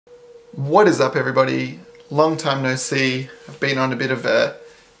What is up, everybody? Long time no see. I've been on a bit of a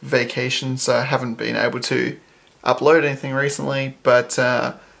vacation, so I haven't been able to upload anything recently, but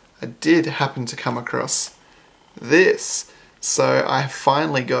I did happen to come across this. So I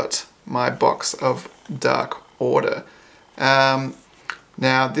finally got my box of Dark Order.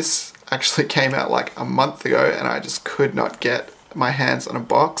 Now this actually came out like a month ago and I just could not get my hands on a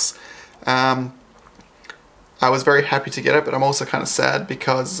box. I was very happy to get it, but I'm also kind of sad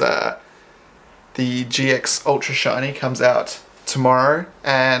because the GX Ultra Shiny comes out tomorrow,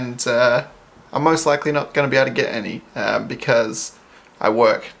 and I'm most likely not going to be able to get any because I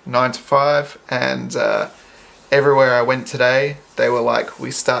work 9 to 5, and everywhere I went today, they were like, we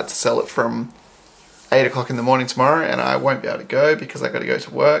start to sell it from 8 o'clock in the morning tomorrow, and I won't be able to go because I got to go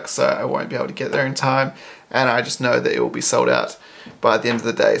to work, so I won't be able to get there in time, and I just know that it will be sold out by the end of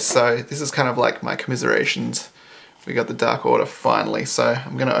the day. So this is kind of like my commiserations. We got the Dark Order finally, so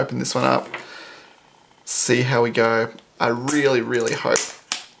I'm going to open this one up, see how we go. I really hope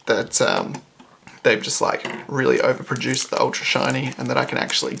that they've just like really overproduced the Ultra Shiny and that I can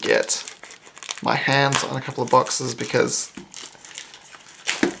actually get my hands on a couple of boxes, because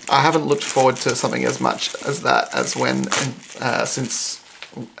I haven't looked forward to something as much as that as when since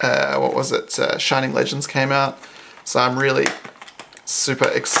what was it, Shining Legends came out. So I'm really super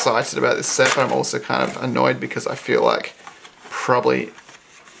excited about this set, but I'm also kind of annoyed because I feel like probably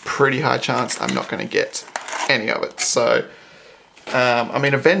pretty high chance I'm not going to get any of it. So I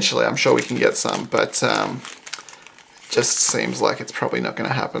mean, eventually I'm sure we can get some, but it just seems like it's probably not going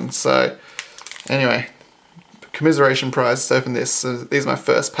to happen. So anyway, commiseration prize, let's open this. So these are my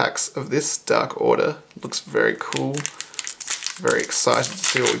first packs of this Dark Order. Looks very cool. Very excited to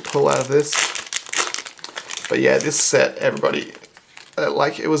see what we pull out of this. But yeah, this set, everybody,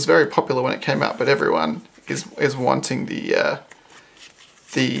 like, it was very popular when it came out, but everyone is wanting the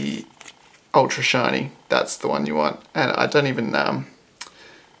Ultra Shiny. That's the one you want. And I don't even, I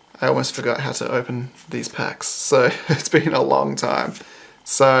almost forgot how to open these packs. So it's been a long time.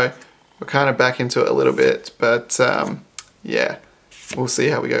 So we're kind of back into it a little bit, but yeah, we'll see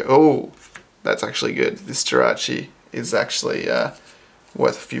how we go. Oh, that's actually good. This Jirachi is actually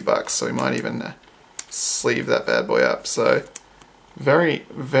worth a few bucks, so we might even sleeve that bad boy up. So very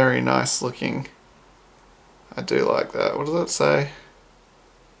nice looking. I do like that. What does that say?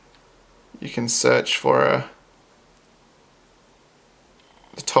 You can search for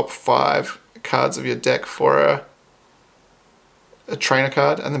the top 5 cards of your deck for a trainer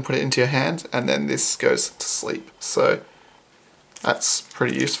card, and then put it into your hand, and then this goes to sleep. So that's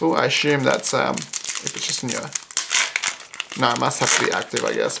pretty useful. I assume that's if it's just in your... No, it must have to be active,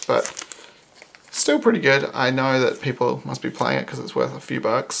 I guess, but still pretty good. I know that people must be playing it because it's worth a few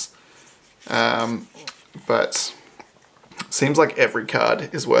bucks. But it seems like every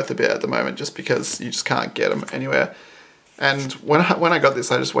card is worth a bit at the moment, just because you just can't get them anywhere. And when I got this,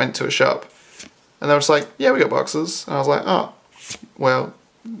 I just went to a shop, and they were just like, yeah, we got boxes. And I was like, oh, well,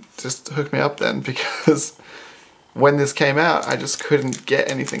 just hook me up then, because when this came out, I just couldn't get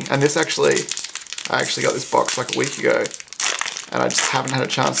anything. And this actually, I actually got this box like a week ago, and I just haven't had a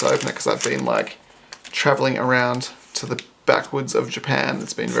chance to open it because I've been like traveling around to the backwoods of Japan.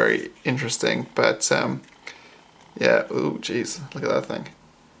 It's been very interesting, but yeah, ooh, geez, look at that thing.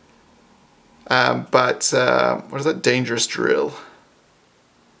 What is that? Dangerous Drill.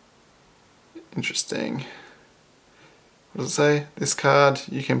 Interesting. What does it say? This card,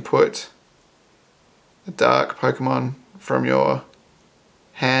 you can put a dark Pokemon from your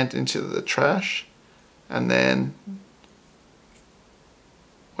hand into the trash, and then,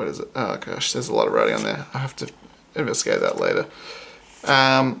 what is it? Oh gosh, there's a lot of writing on there. I have to investigate that later.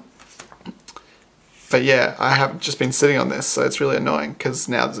 But yeah, I have just been sitting on this, so it's really annoying because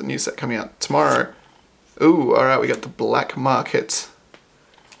now there's a new set coming out tomorrow. Ooh, alright, we got the Black Market.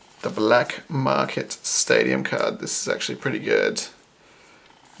 The Black Market Stadium card. This is actually pretty good.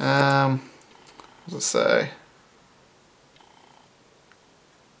 What does it say?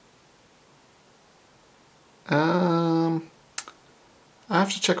 I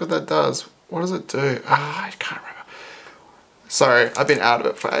have to check what that does. What does it do? Ah, I can't remember. Sorry, I've been out of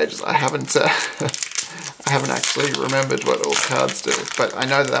it for ages. I haven't I haven't actually remembered what all cards do, but I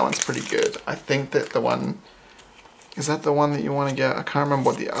know that that one's pretty good. I think that the one... Is that the one that you want to get? I can't remember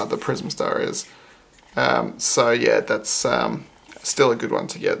what the other Prism Star is. So yeah, that's still a good one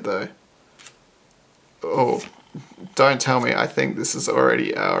to get though. Oh, don't tell me. I think this is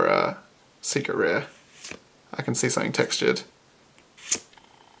already our secret rare. I can see something textured.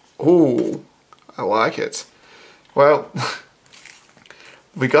 Ooh, I like it. Well,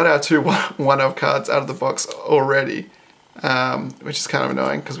 we got our 2 one-of cards out of the box already, which is kind of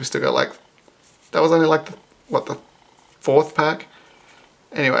annoying because we still got like, that was only like the 4th pack.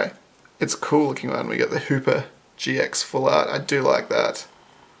 Anyway, it's a cool looking one. We got the Hooper GX full art. I do like that.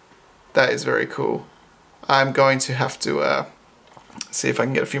 That is very cool. I'm going to have to see if I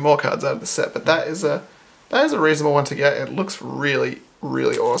can get a few more cards out of the set, but that is a reasonable one to get. It looks really,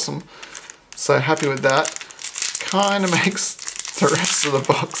 really awesome. So happy with that. Kind of makes the rest of the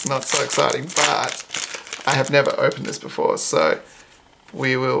box not so exciting, but I have never opened this before, so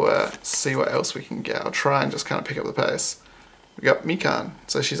we will see what else we can get. I'll try and just kind of pick up the pace. We got Mikan,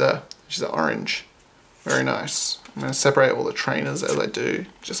 so she's a orange. Very nice. I'm going to separate all the trainers as I do,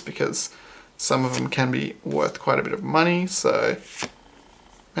 just because some of them can be worth quite a bit of money. So,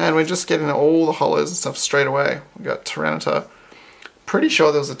 man, we're just getting all the holos and stuff straight away. We got Tyranitar. Pretty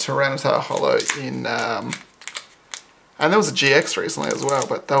sure there was a Tyranitar holo in, and there was a GX recently as well,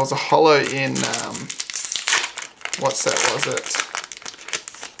 but there was a holo in, what set was it?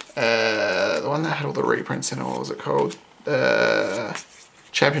 The one that had all the reprints in it, what was it called?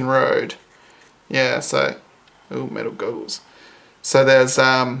 Champion Road. Yeah, so, ooh, metal goggles. So there's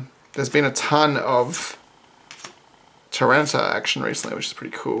been a ton of Tyranitar action recently, which is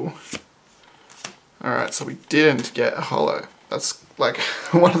pretty cool. Alright, so we didn't get a holo. That's like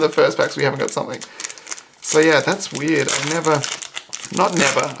one of the first packs we haven't got something. So yeah, that's weird. I don't want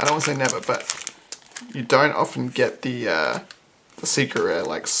to say never, but you don't often get the secret rare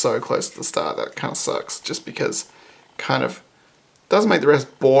like so close to the start. That kind of sucks, just because kind of doesn't make the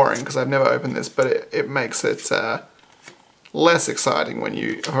rest boring, because I've never opened this, but it makes it less exciting when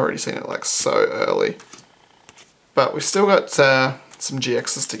you have already seen it like so early. But we've still got some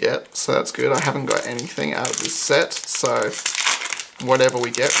GXs to get, so that's good. I haven't got anything out of this set, so whatever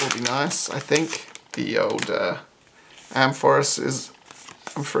we get will be nice. I think the old Ampharos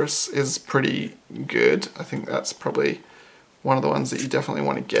is pretty good. I think that's probably one of the ones that you definitely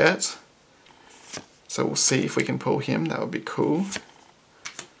want to get. So we'll see if we can pull him. That would be cool.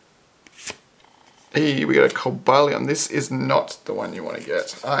 Hey, we got a Cobalion. This is not the one you want to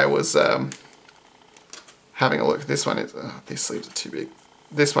get. I was having a look. This one is, these sleeves are too big.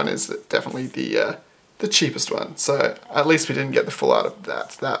 This one is definitely the cheapest one. So at least we didn't get the full art of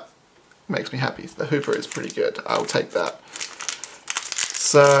that. That makes me happy. The Hooper is pretty good. I'll take that.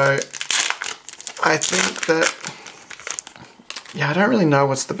 So I think that, yeah, I don't really know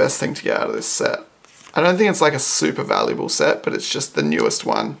what's the best thing to get out of this set. I don't think it's like a super valuable set, but it's just the newest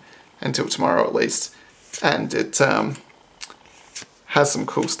one until tomorrow at least. And it has some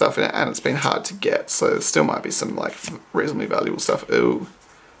cool stuff in it, and it's been hard to get, so there still might be some like reasonably valuable stuff. Ooh.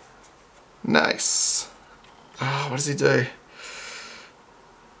 Nice. Oh, what does he do?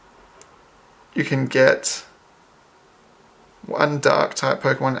 You can get one dark type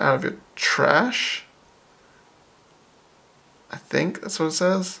Pokemon out of your trash. I think that's what it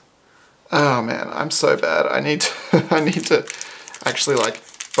says. Oh man, I'm so bad. I need to actually like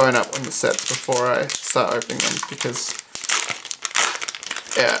bone up on the sets before I start opening them, because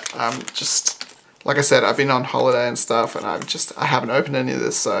yeah, I'm just, like I said, I've been on holiday and stuff, and I haven't opened any of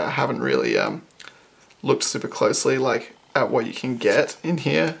this, so I haven't really looked super closely like at what you can get in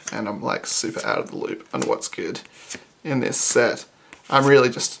here, and I'm like super out of the loop on what's good in this set. I'm really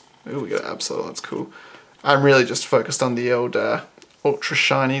just, ooh, we got Absol, that's cool. I'm really just focused on the old Ultra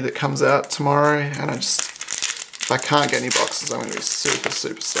Shiny that comes out tomorrow, and if I can't get any boxes, I'm going to be super,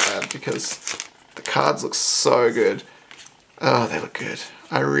 super sad, because the cards look so good. Oh, they look good.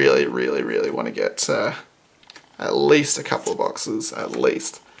 I really, really, really want to get at least a couple of boxes, at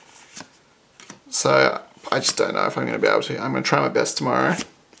least. So I just don't know if I'm going to be able to. I'm going to try my best tomorrow.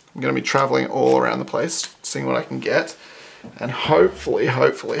 I'm going to be traveling all around the place, seeing what I can get, and hopefully,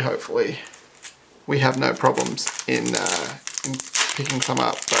 we have no problems in picking some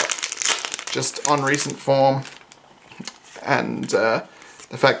up. But just on recent form, and the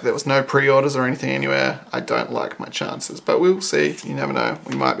fact that there was no pre-orders or anything anywhere, I don't like my chances. But we'll see. You never know.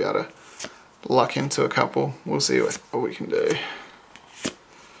 We might be able to luck into a couple. We'll see what we can do.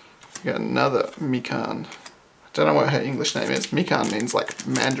 We got another Mikan. I don't know what her English name is. Mikan means like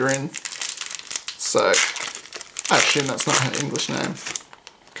Mandarin. So I assume that's not her English name.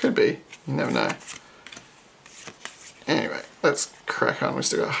 Could be. You never know. Anyway, let's crack on. We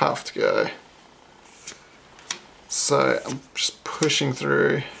still got half to go. So I'm just pushing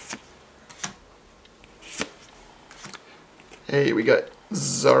through. Hey, we got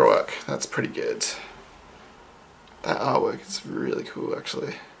Zoroark. That's pretty good. That artwork is really cool,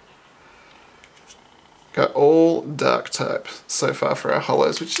 actually. Got all dark type so far for our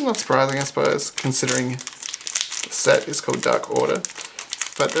holos, which is not surprising, I suppose, considering the set is called Dark Order.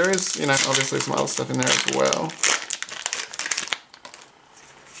 But there is, you know, obviously some other stuff in there as well.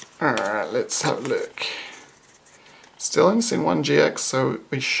 Alright, let's have a look. Still only seen one GX, so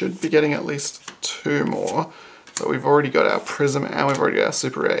we should be getting at least 2 more. But we've already got our Prism and we've already got our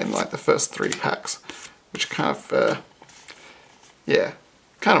Super Rare in like the first 3 packs. Which kind of, yeah,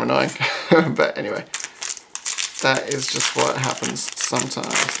 kind of annoying. But anyway, that is just what happens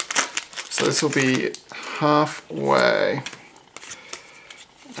sometimes. So this will be halfway.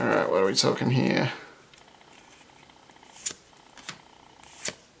 Alright, what are we talking here?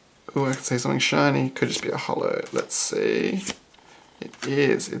 Ooh, I can see something shiny. Could just be a holo. Let's see. It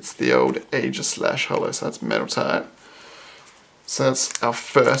is. It's the old Aegis Slash holo, so that's metal type. So that's our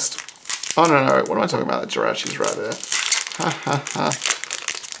first. Oh no, no, what am I talking about? The Jirachi's right there. Ha ha ha.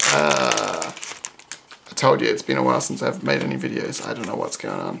 I told you it's been a while since I've made any videos. I don't know what's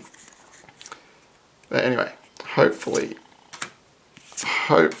going on. But anyway, hopefully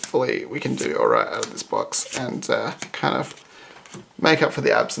we can do alright out of this box and kind of make up for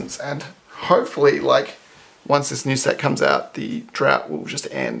the absence, and hopefully like once this new set comes out the drought will just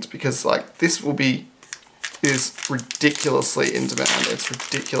end, because like this is ridiculously in demand. It's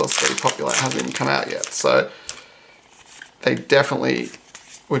ridiculously popular. It hasn't even come out yet, so they definitely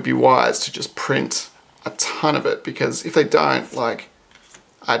would be wise to just print a ton of it, because if they don't, like,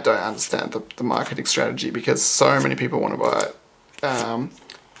 I don't understand the marketing strategy, because so many people want to buy it. Got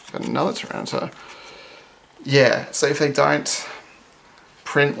another Tyranitar. Yeah, so if they don't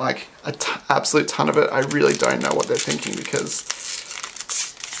print like an absolute ton of it, I really don't know what they're thinking, because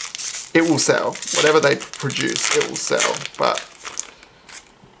it will sell. Whatever they produce, it will sell. But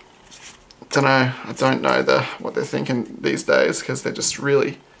I don't know what they're thinking these days, because they just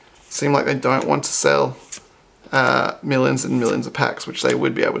really seem like they don't want to sell millions and millions of packs, which they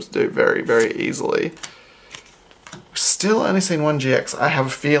would be able to do very, very easily. Still only seen one GX. I have a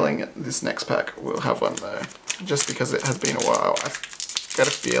feeling this next pack will have one though, just because it has been a while. I've got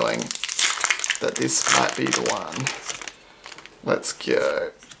a feeling that this might be the one. Let's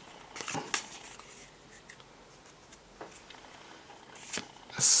go.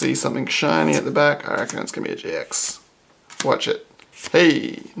 I see something shiny at the back. I reckon it's going to be a GX. Watch it.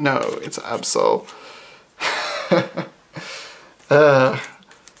 Hey, no, it's Absol.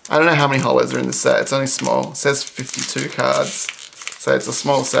 I don't know how many holos are in this set. It's only small. It says 52 cards, so it's a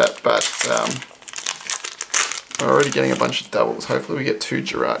small set, but we're already getting a bunch of doubles. Hopefully we get 2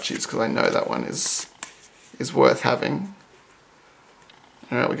 Jirachis, because I know that one is worth having.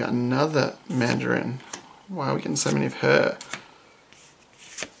 Alright, we got another Mandarin. Why are we getting so many of her?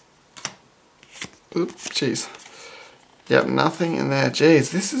 Oop, jeez. Yep, nothing in there.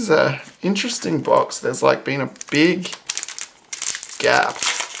 Jeez, this is a interesting box. There's like been a big gap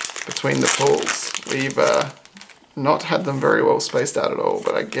between the pulls. We've not had them very well spaced out at all,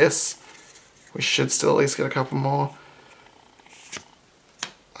 but I guess we should still at least get a couple more.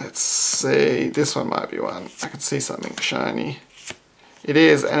 Let's see, this one might be one. I can see something shiny. It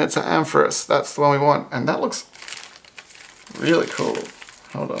is, and it's an Ampharos. That's the one we want, and that looks really cool.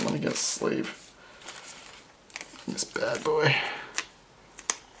 Hold on, let me get a sleeve. This bad boy.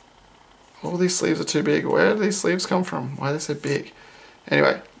 All these sleeves are too big. Where do these sleeves come from? Why are they so big?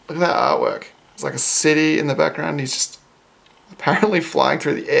 Anyway, look at that artwork. It's like a city in the background. He's just apparently flying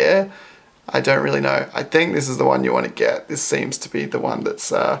through the air. I don't really know. I think this is the one you want to get. This seems to be the one that's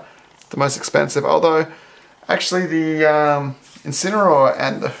the most expensive. Although, actually the Incineroar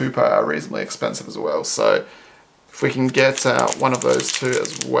and the Hooper are reasonably expensive as well. So if we can get one of those two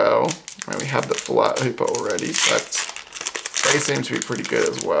as well. I mean, we have the full art Hooper already, but they seem to be pretty good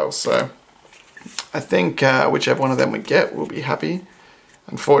as well. So I think whichever one of them we get, we'll be happy.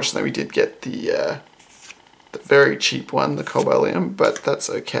 Unfortunately, we did get the very cheap one, the Cobalium, but that's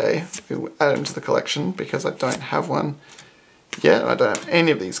okay. We'll add him to the collection because I don't have one yet. I don't have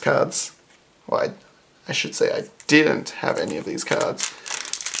any of these cards. Well, I should say I didn't have any of these cards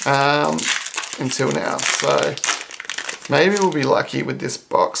until now. So maybe we'll be lucky with this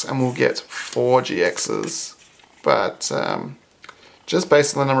box and we'll get 4 GXs. But just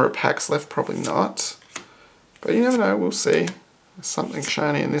based on the number of packs left, probably not. But you never know, we'll see. There's something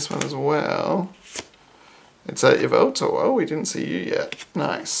shiny in this one as well. It's a Yveltal. Oh, we didn't see you yet.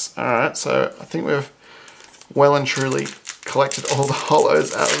 Nice. Alright, so I think we've well and truly collected all the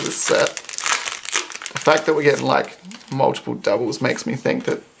holos out of this set. The fact that we're getting like multiple doubles makes me think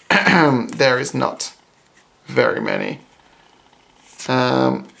that there is not very many.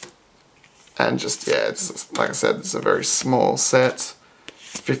 And just, yeah, it's like I said, it's a very small set.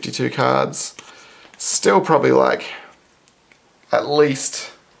 52 cards. Still probably like at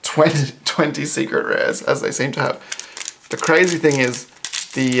least 20 secret rares, as they seem to have. The crazy thing is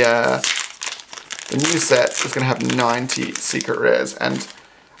the new set is going to have 90 secret rares, and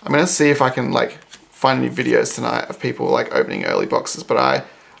I'm going to see if I can like find any videos tonight of people like opening early boxes, but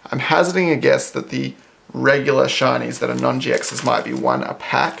I'm hazarding a guess that the regular shinies that are non-GXs might be one a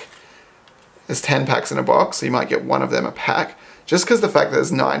pack. There's 10 packs in a box, so you might get one of them a pack. Just because the fact that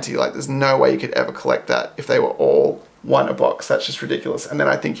there's 90, like there's no way you could ever collect that if they were all one a box. That's just ridiculous. And then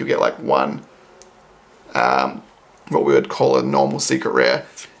I think you'll get like one, what we would call a normal secret rare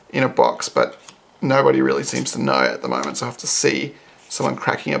in a box, but nobody really seems to know at the moment, so I have to see someone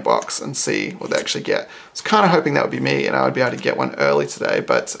cracking a box and see what they actually get. I was kind of hoping that would be me and I would be able to get one early today,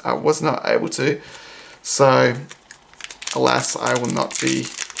 but I was not able to. So, alas, I will not be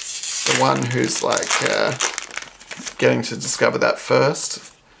the one who's like getting to discover that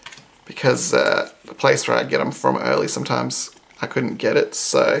first, because the place where I get them from early, sometimes I couldn't get it,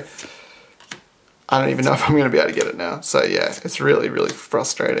 so I don't even know if I'm going to be able to get it now. So yeah, it's really, really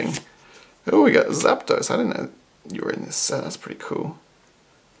frustrating. Oh, we got Zapdos. I didn't know you were in this set. That's pretty cool.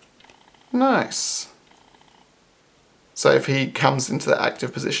 Nice. So if he comes into the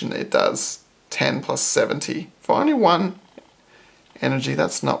active position, it does 10 plus 70. For only one energy,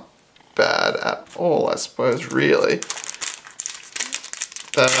 that's not bad at all, I suppose, really.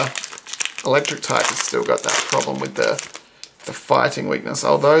 The electric type has still got that problem with the fighting weakness,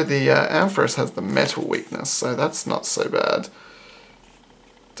 although the Ampharos has the metal weakness, so that's not so bad.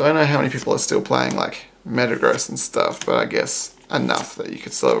 Don't know how many people are still playing like Metagross and stuff, but I guess enough that you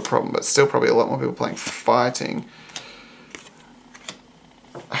could still have a problem, but still probably a lot more people playing fighting.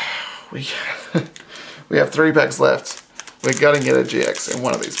 We have 3 packs left. We're gonna get a GX in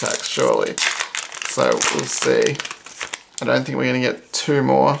one of these packs, surely. So we'll see. I don't think we're gonna get 2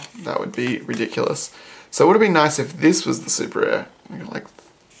 more. That would be ridiculous. So it would have been nice if this was the super rare. We got like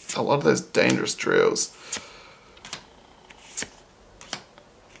a lot of those dangerous drills.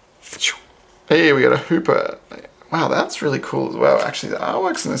 Hey, we got a Hooper. Wow, that's really cool as well. Actually, the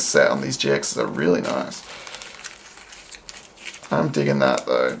artworks in this set on these GXs are really nice. I'm digging that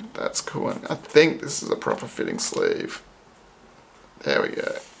though. That's cool. And I think this is a proper fitting sleeve. There we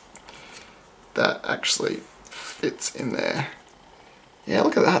go. That actually fits in there. Yeah,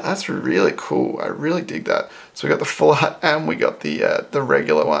 look at that. That's really cool. I really dig that. So we got the full art and we got the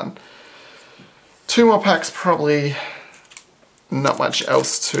regular one. 2 more packs, probably not much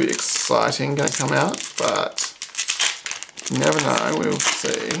else too exciting going to come out, but you never know. We'll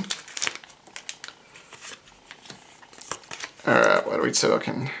see. Alright, what are we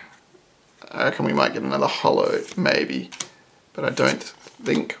talking? I reckon we might get another holo, maybe, but I don't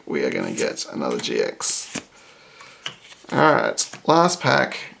think we are going to get another GX. Alright, last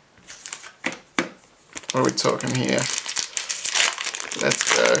pack. What are we talking here?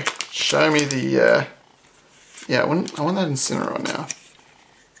 Let's go. Show me the, yeah, I want that Incineroar now.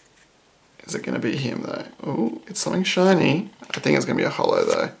 Is it going to be him though? Oh, it's something shiny. I think it's going to be a holo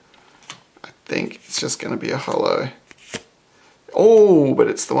though. I think it's just going to be a holo. Oh, but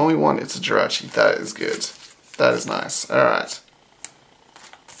it's the one we want. It's a Jirachi. That is good. That is nice. Alright.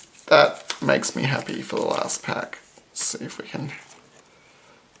 That makes me happy for the last pack. Let's see if we can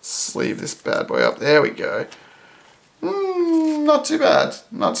sleeve this bad boy up. There we go. Not too bad.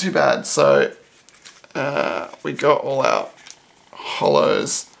 Not too bad. So, we got all our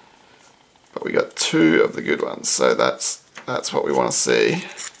holos, but we got 2 of the good ones. So that's what we want to see.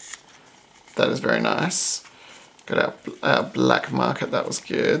 That is very nice. Got our black market. That was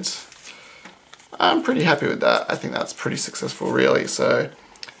good. I'm pretty happy with that. I think that's pretty successful, really. So,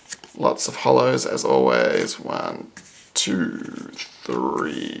 lots of holos as always. 1, 2,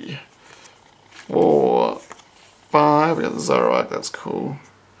 3, 4, 5. We got the Zoroark, that's cool.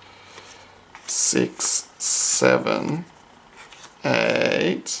 6, 7,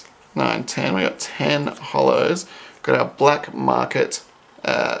 8, 9, 10. We got 10 holos. Got our black market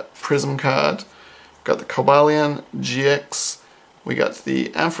prism card. Got the Cobalion GX. We got the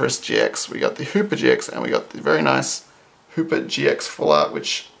Ampharos GX. We got the Hooper GX, and we got the very nice Hooper GX full art,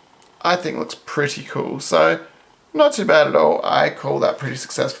 which I think looks pretty cool. So, not too bad at all. I call that pretty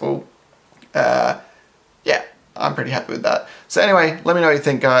successful. Yeah, I'm pretty happy with that. So anyway, let me know what you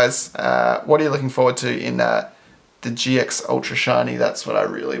think, guys. What are you looking forward to in the GX Ultra Shiny? That's what I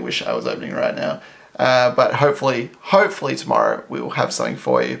really wish I was opening right now. But hopefully tomorrow we will have something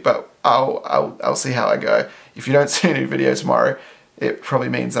for you. But I'll see how I go. If you don't see a new video tomorrow, it probably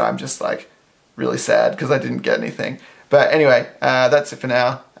means that I'm just like really sad because I didn't get anything. But anyway, that's it for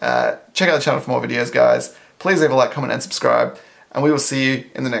now. Check out the channel for more videos, guys. Please leave a like, comment, and subscribe. And we will see you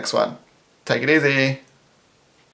in the next one. Take it easy.